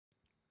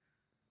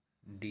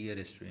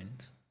Dear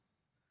students,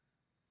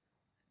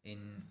 in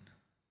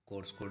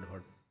course code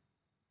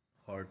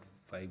HOT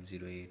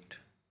 508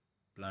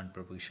 Plant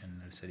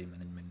Propagation Nursery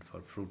Management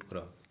for Fruit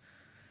Crop,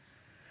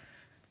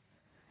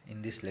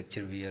 in this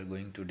lecture we are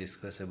going to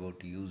discuss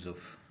about use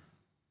of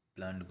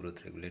plant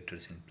growth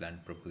regulators in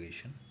plant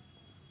propagation.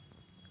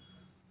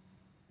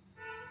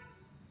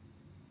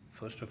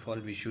 First of all,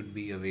 we should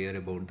be aware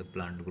about the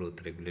plant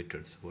growth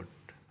regulators. What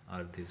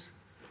are these?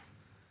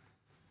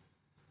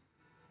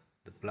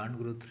 The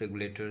plant growth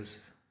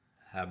regulators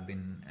have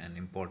been an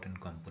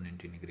important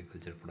component in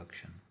agriculture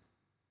production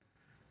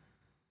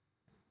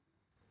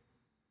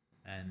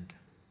and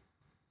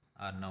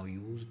are now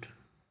used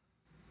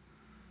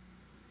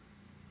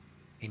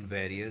in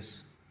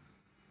various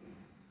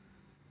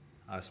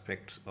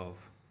aspects of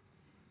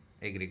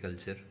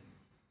agriculture,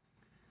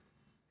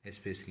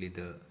 especially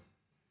the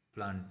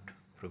plant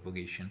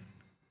propagation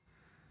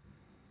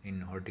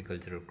in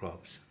horticultural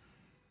crops.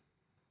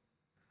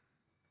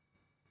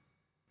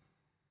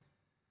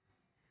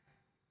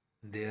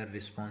 They are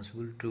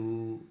responsible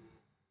to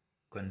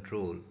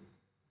control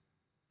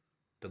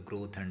the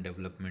growth and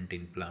development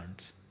in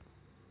plants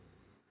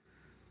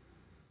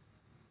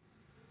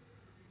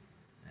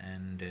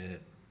and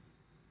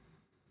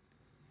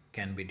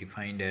can be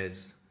defined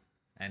as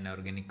an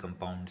organic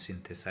compound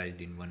synthesized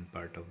in one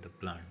part of the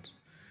plant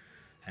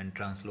and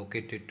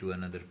translocated to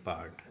another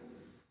part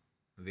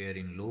where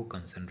in low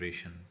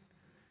concentration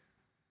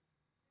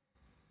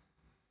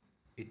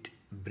it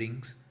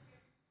brings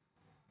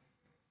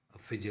a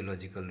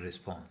physiological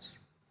response.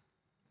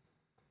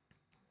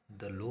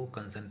 The low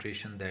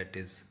concentration, that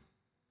is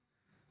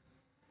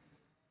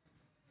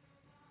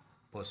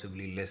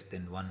possibly less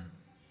than 1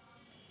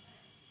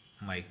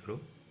 micro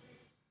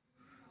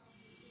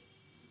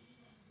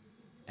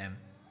m,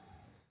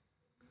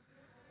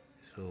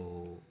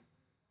 so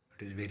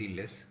it is very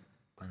less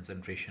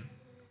concentration,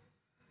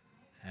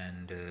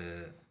 and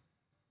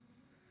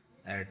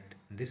at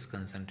this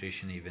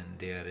concentration even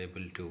they are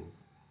able to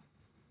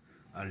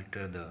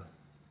alter the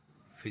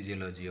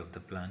physiology of the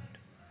plant.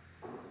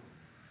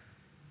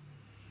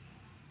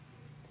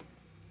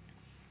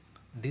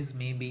 This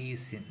may be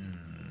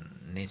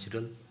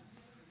natural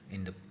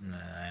in the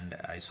and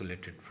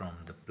isolated from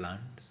the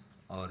plant,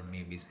 or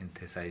may be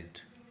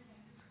synthesized.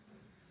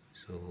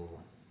 So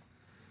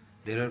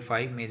there are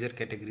 5 major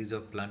categories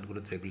of plant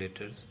growth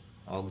regulators: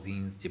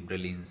 auxins,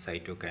 gibberellins,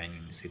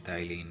 cytokinin,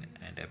 ethylene,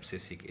 and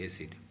abscisic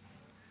acid,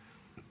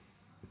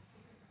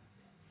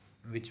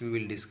 which we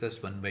will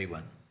discuss one by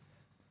one.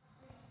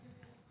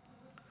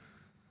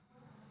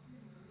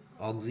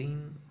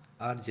 Auxins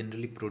are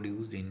generally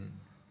produced in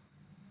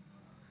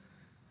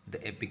the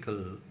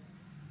apical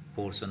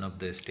portion of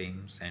the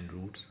stems and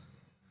roots,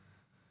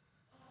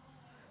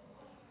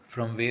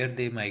 from where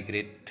they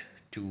migrate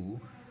to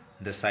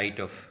the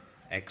site of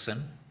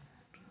action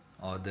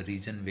or the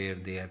region where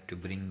they have to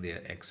bring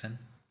their action.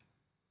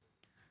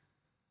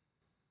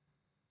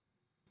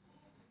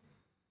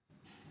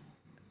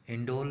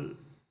 Indole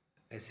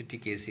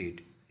acetic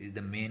acid is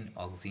the main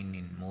auxin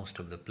in most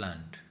of the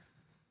plant,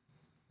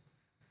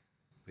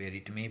 where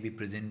it may be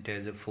present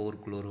as a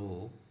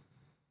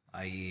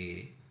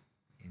 4-chloro-IA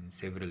in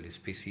several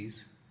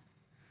species.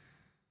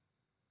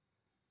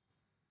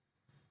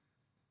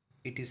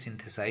 It is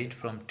synthesized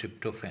from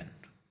tryptophan,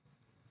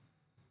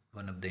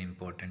 one of the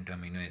important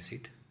amino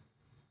acid,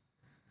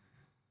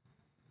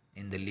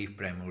 in the leaf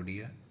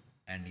primordia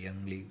and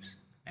young leaves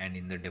and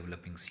in the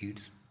developing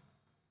seeds.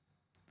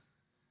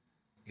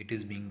 It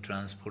is being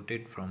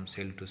transported from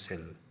cell to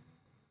cell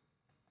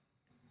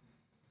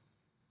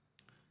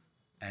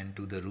and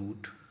to the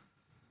root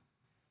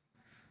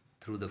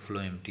through the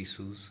phloem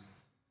tissues.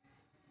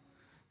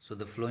 So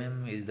the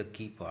phloem is the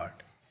key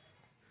part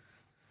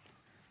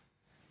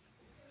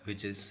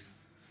which is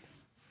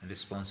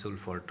responsible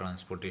for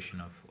transportation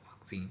of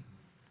auxin.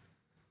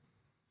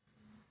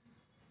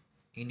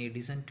 In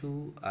addition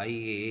to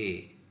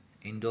IAA,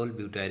 indole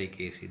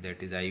butyric acid,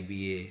 that is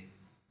IBA,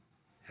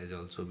 has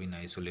also been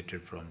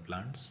isolated from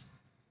plants.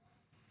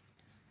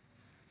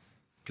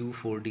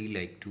 2,4-D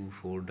like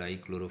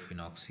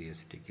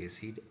 2,4-dichlorophenoxyacetic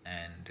acid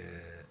and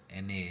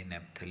Na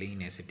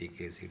naphthalene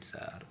acetic acids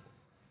are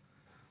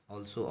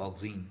also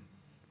auxin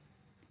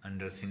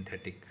under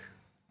synthetic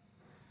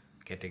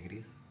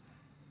categories.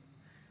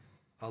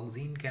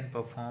 Auxin can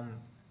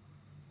perform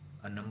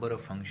a number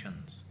of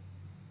functions,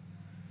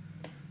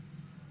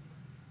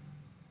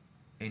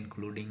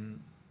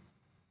 including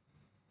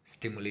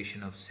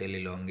stimulation of cell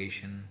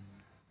elongation,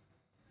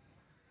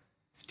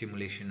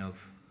 stimulation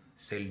of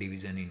cell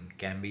division in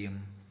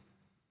cambium,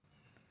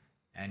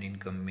 and in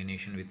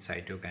combination with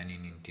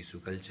cytokinin in tissue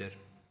culture.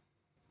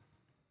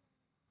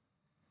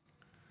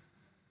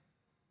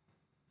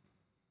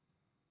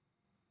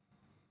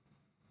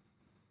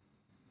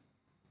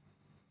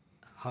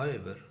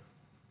 However,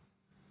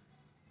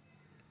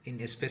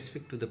 in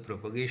specific to the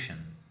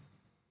propagation,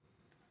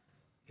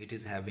 it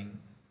is having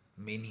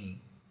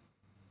many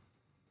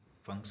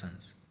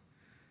functions,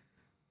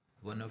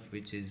 one of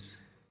which is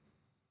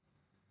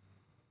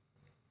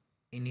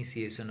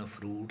initiation of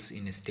roots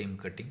in stem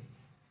cutting,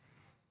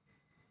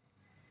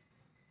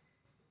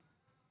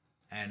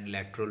 and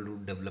lateral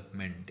root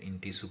development in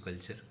tissue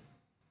culture.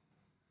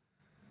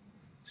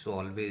 So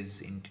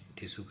always in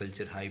tissue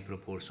culture, high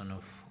proportion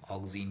of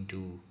auxin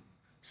to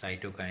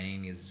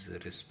cytokinin is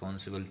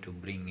responsible to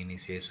bring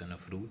initiation of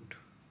root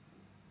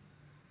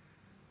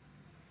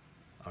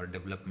or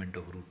development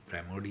of root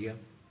primordia.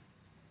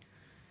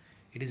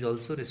 It is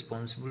also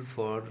responsible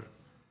for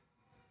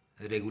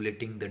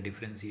regulating the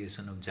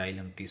differentiation of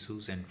xylem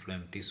tissues and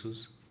phloem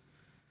tissues.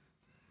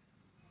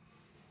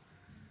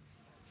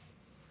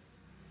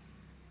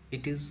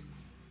 It is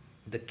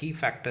the key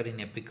factor in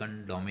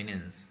apical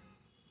dominance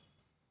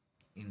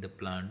in the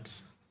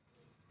plants,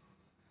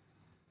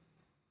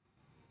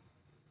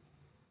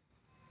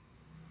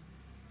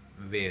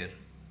 where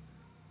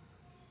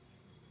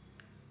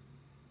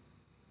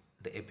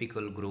the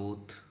apical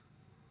growth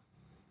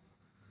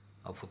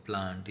of a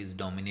plant is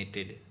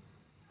dominated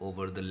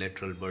over the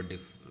lateral bud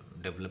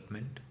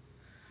development.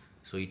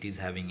 So it is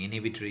having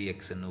inhibitory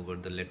action over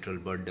the lateral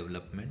bud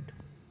development.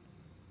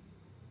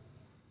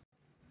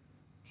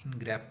 In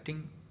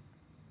grafting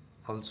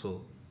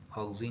also,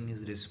 auxin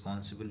is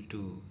responsible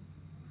to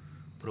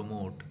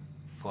promote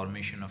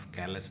formation of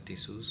callus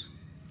tissues,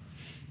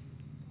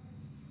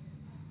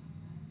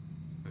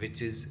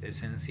 which is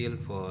essential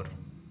for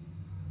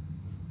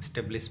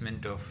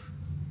establishment of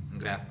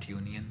graft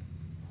union.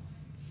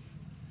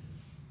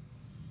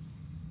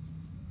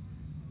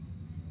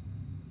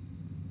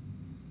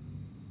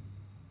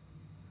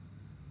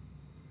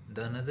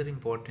 The another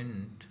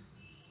important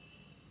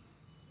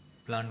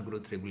plant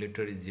growth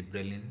regulator is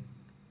gibberellin,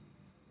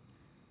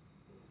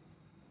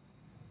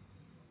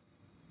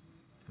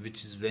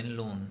 which is well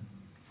known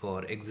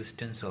for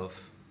existence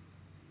of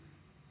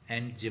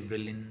and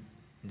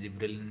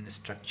gibberellin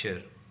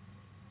structure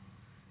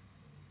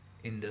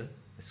in the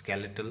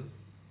skeletal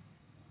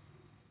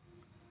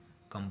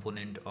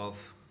component of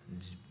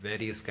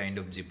various kind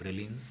of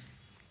gibberellins.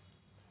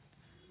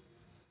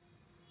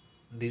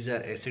 These are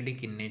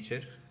acidic in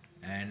nature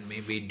and may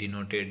be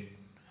denoted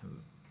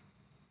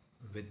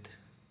with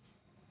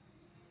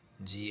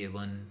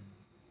GA1,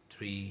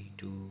 3,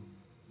 2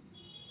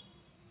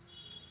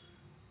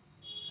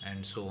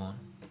 and so on.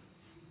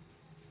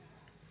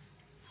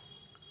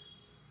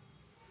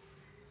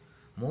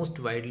 Most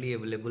widely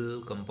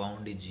available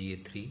compound is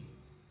GA3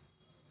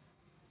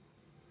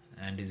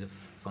 and is a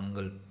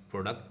fungal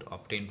product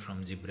obtained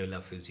from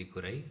Gibberella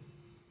fujikuroi.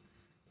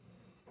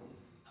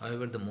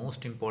 However, the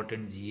most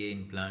important GA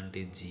in plant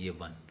is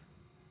GA1.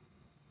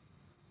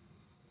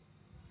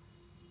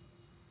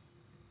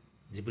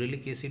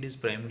 Gibberellic acid is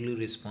primarily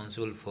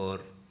responsible for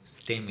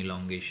stem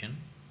elongation.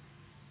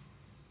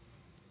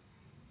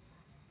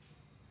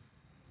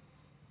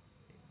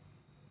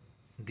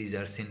 These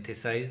are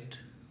synthesized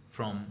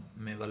from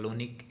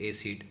mevalonic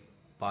acid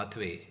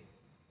pathway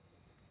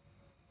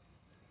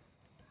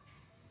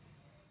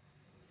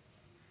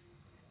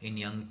in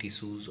young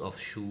tissues of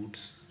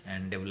shoots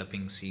and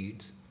developing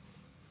seeds.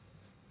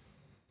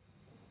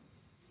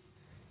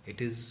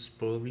 It is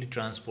probably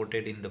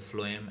transported in the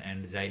phloem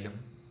and xylem,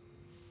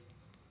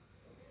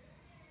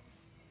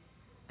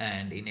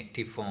 and in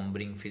active form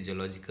bring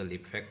physiological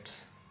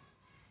effects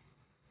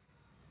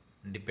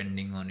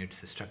depending on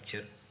its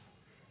structure.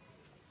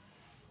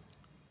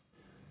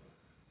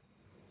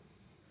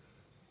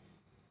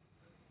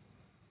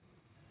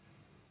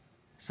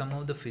 Some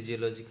of the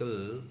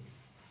physiological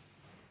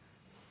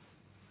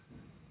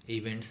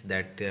events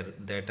that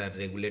are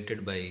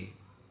regulated by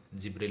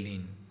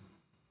gibberellin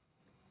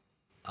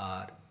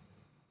are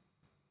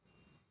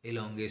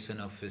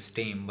elongation of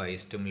stem by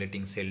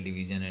stimulating cell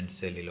division and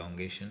cell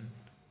elongation,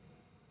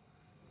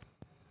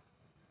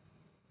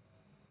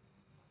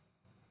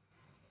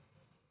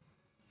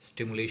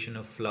 stimulation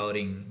of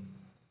flowering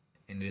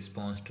in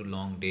response to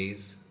long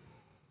days.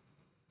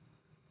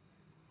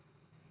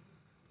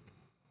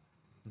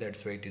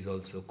 That's why it is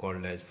also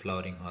called as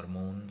flowering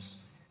hormones.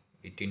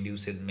 It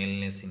induces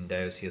maleness in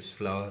dioecious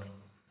flower.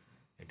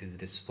 It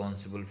is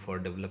responsible for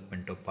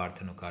development of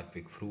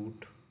parthenocarpic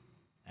fruit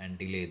and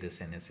delay the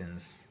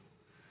senescence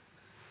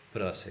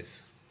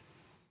process.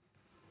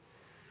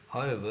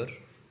 However,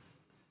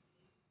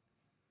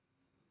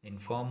 in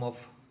form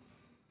of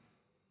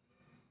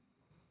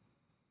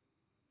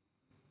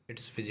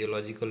its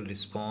physiological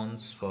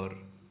response for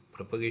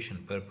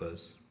propagation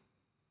purpose,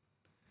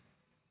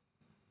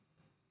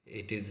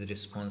 it is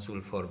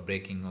responsible for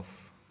breaking of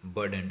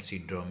bud and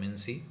seed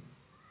dormancy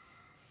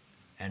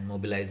and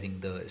mobilizing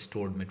the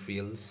stored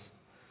materials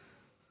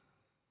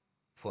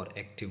for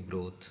active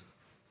growth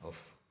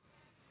of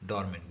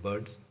dormant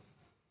buds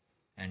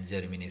and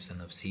germination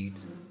of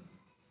seeds.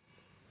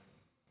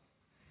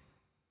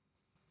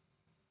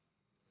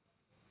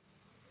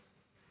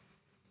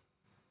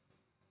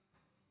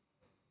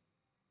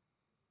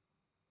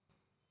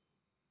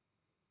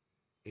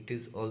 It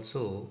is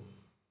also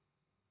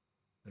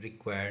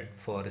required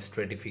for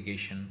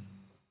stratification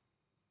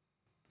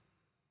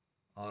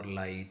or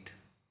light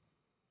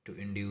to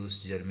induce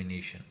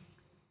germination.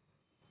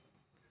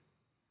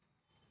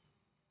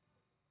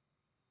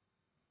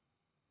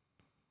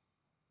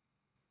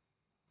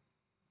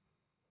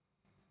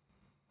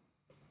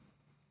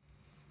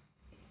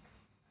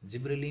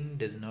 Gibberellin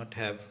does not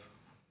have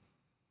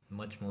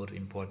much more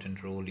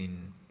important role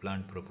in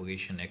plant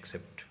propagation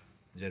except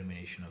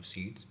germination of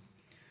seeds.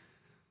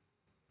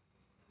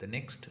 The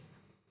next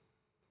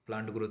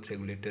plant growth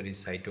regulator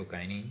is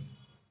cytokinin,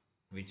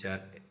 which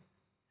are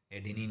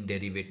adenine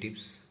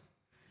derivatives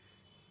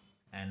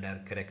and are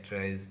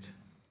characterized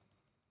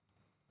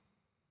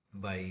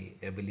by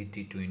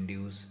ability to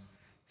induce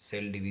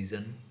cell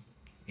division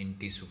in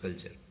tissue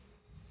culture.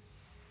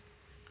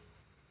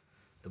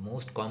 The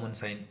most common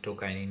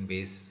cytokinin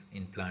base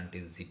in plant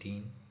is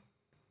zetine.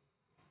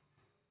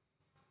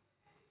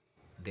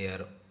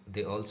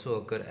 They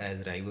also occur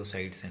as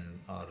ribosides and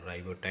or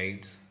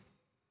ribotides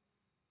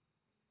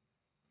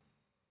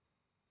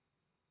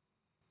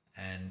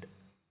and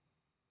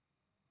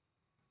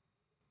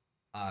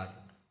are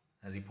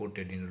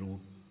reported in root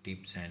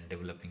tips and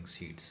developing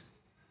seeds.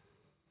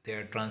 They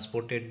are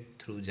transported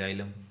through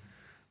xylem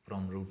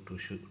from root to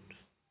shoot.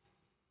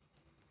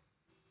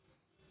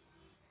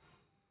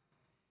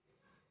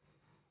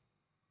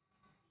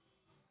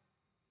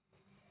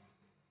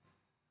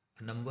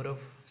 A number of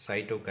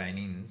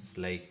cytokinins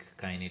like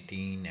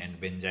kinetin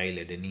and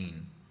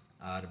benzyladenine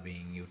are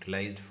being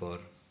utilized for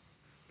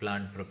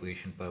plant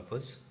propagation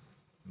purpose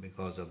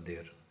because of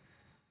their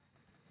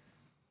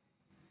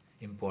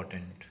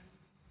important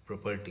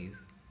properties,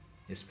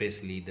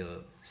 especially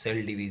the cell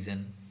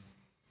division,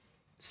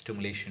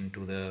 stimulation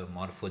to the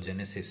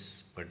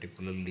morphogenesis,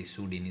 particularly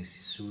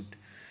shoot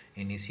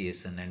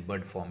initiation and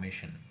bud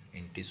formation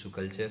in tissue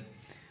culture.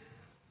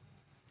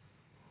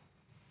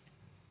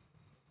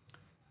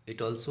 It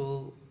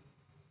also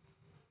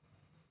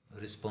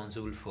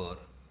responsible for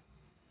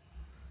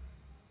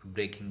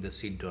breaking the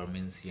seed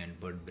dormancy and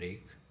bud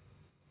break.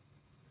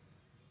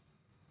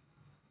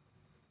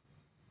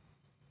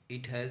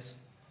 It has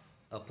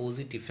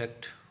opposite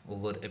effect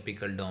over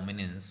apical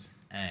dominance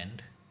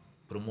and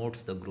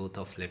promotes the growth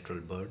of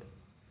lateral bud.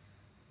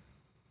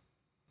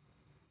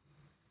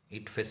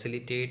 It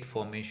facilitates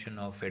formation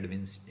of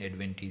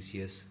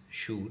adventitious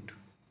shoot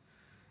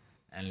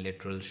and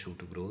lateral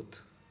shoot growth,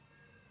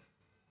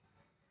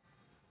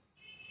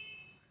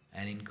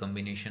 and in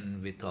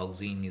combination with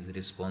auxin is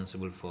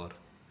responsible for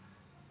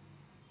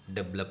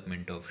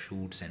development of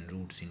shoots and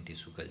roots in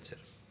tissue culture.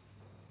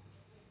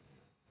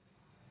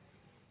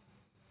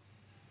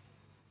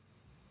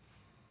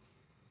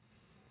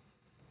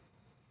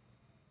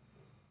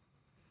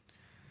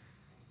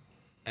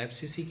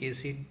 Abscisic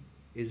acid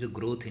is a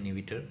growth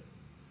inhibitor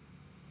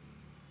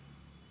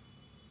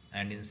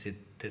and is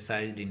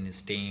synthesized in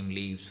stem,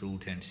 leaves,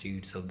 roots and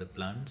seeds of the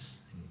plants,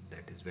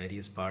 that is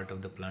various part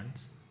of the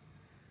plants.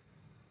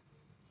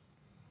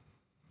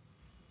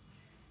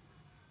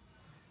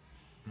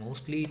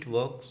 Mostly it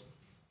works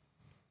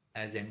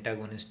as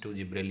antagonist to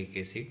gibberellic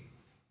acid.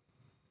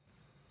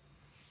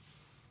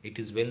 It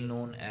is well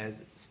known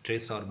as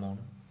stress hormone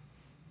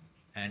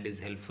and is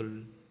helpful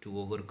to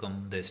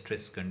overcome the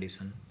stress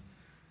condition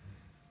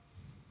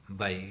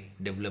by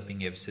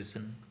developing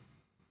abscission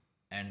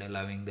and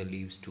allowing the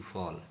leaves to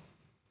fall.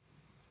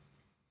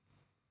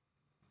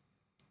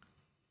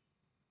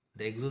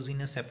 The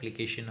exogenous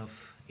application of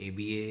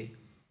ABA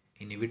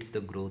inhibits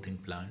the growth in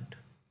plant.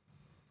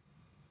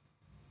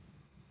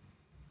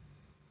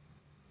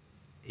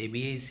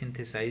 ABA is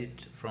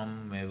synthesized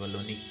from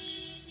mevalonic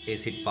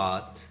acid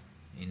path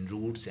in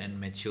roots and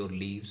mature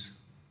leaves,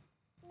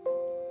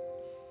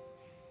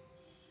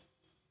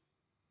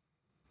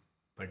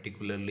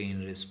 particularly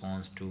in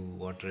response to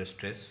water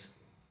stress.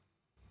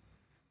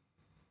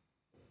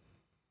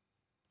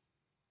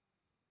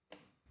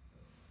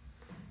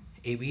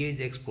 ABA is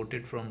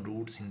exported from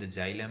roots in the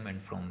xylem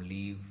and from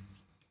leaf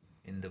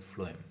in the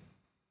phloem.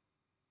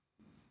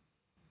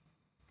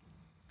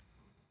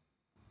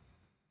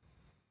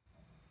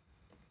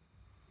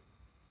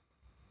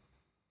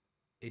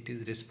 It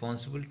is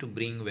responsible to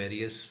bring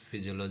various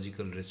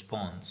physiological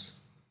response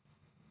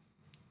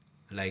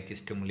like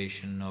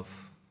stimulation of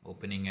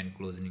opening and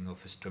closing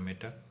of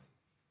stomata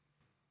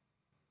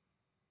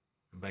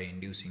by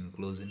inducing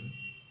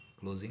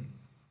closing.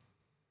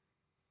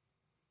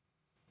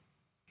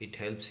 It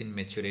helps in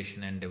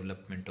maturation and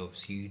development of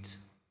seeds.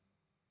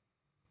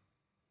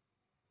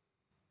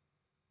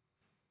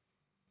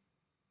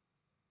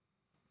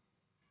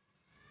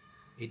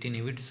 It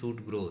inhibits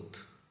shoot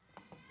growth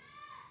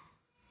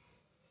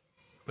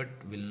but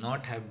will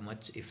not have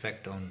much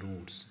effect on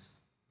roots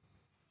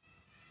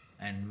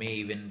and may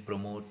even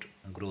promote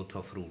growth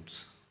of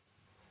roots.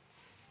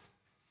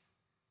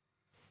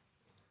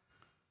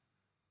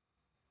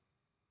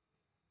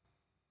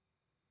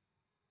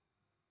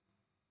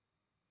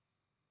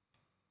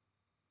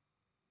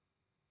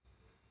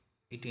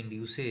 It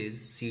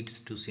induces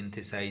seeds to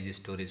synthesize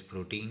storage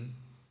protein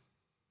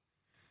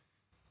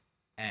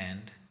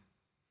and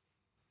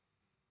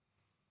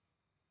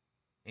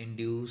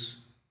induce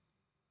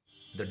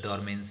the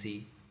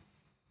dormancy.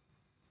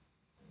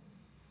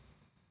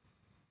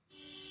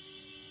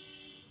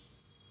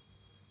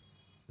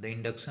 The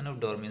induction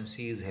of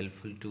dormancy is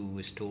helpful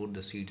to store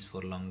the seeds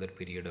for longer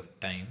period of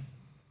time.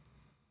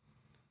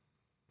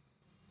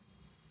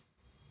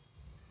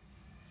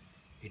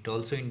 It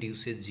also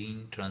induces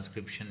gene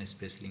transcription,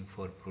 especially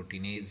for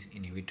proteinase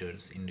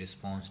inhibitors in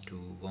response to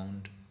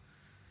wound,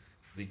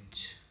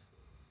 which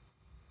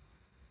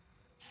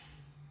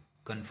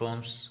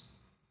confirms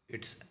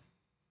its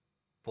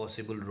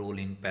possible role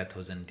in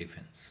pathogen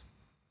defense.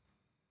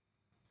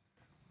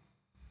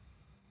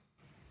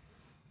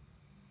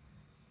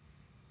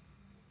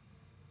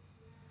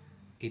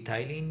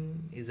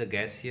 Ethylene is a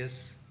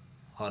gaseous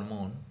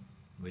hormone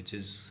which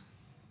is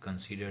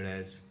considered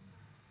as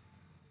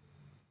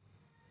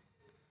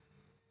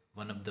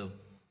one of the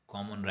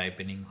common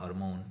ripening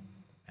hormone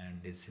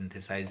and is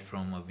synthesized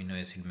from amino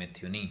acid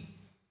methionine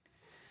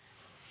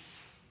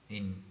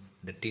in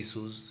the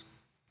tissues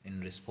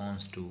in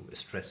response to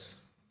stress.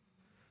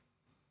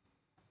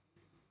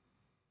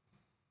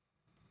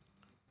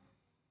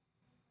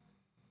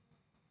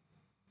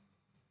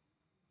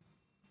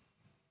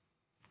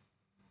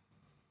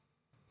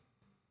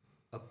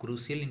 A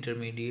crucial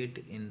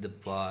intermediate in the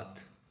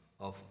path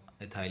of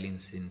ethylene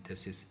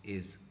synthesis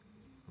is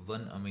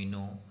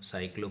 1-amino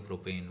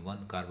cyclopropane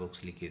 1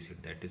 carboxylic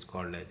acid, that is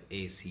called as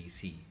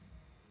ACC,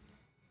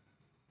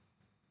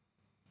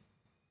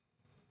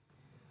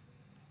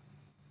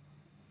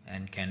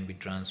 and can be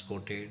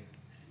transported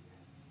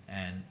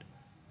and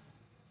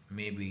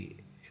may be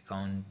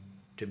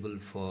accountable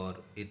for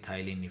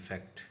ethylene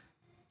effect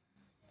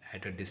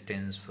at a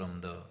distance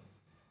from the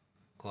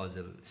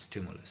causal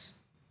stimulus.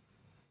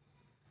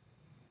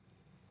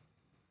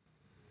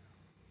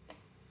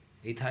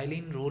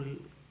 Ethylene role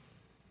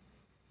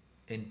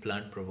in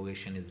plant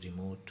propagation is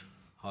remote.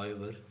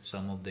 However,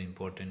 some of the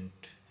important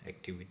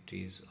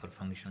activities or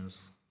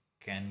functions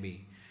can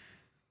be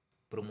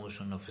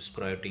promotion of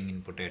sprouting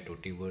in potato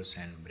tubers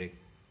and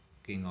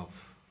breaking of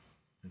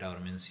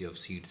dormancy of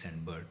seeds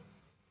and bud.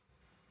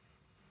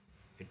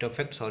 It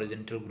affects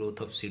horizontal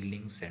growth of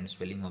seedlings and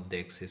swelling of the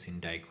axis in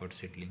dicot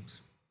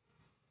seedlings.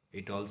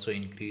 It also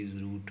increases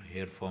root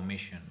hair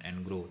formation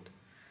and growth,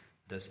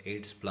 thus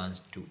aids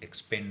plants to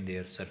expand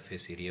their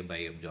surface area by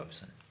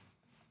absorption.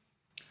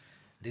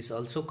 This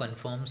also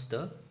confirms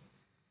the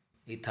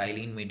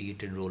ethylene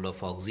mediated role of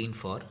auxin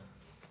for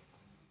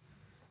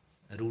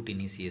root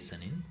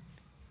initiation in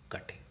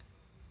cutting.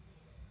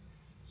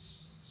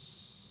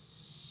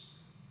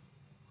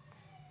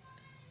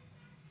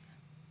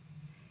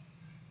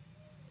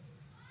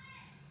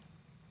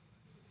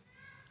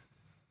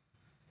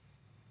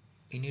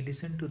 In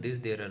addition to this,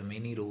 there are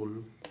many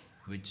roles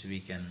which we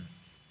can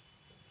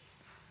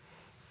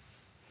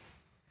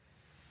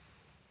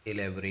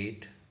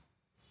elaborate,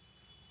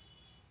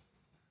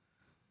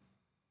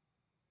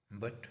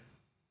 but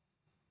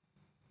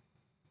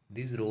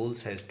these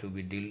roles has to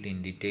be dealt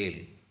in detail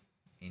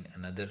in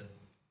another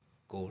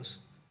course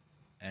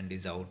and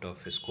is out of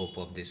scope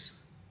of this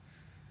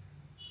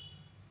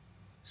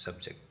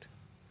subject.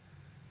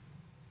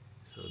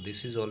 So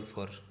this is all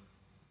for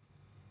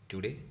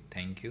today.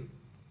 Thank you.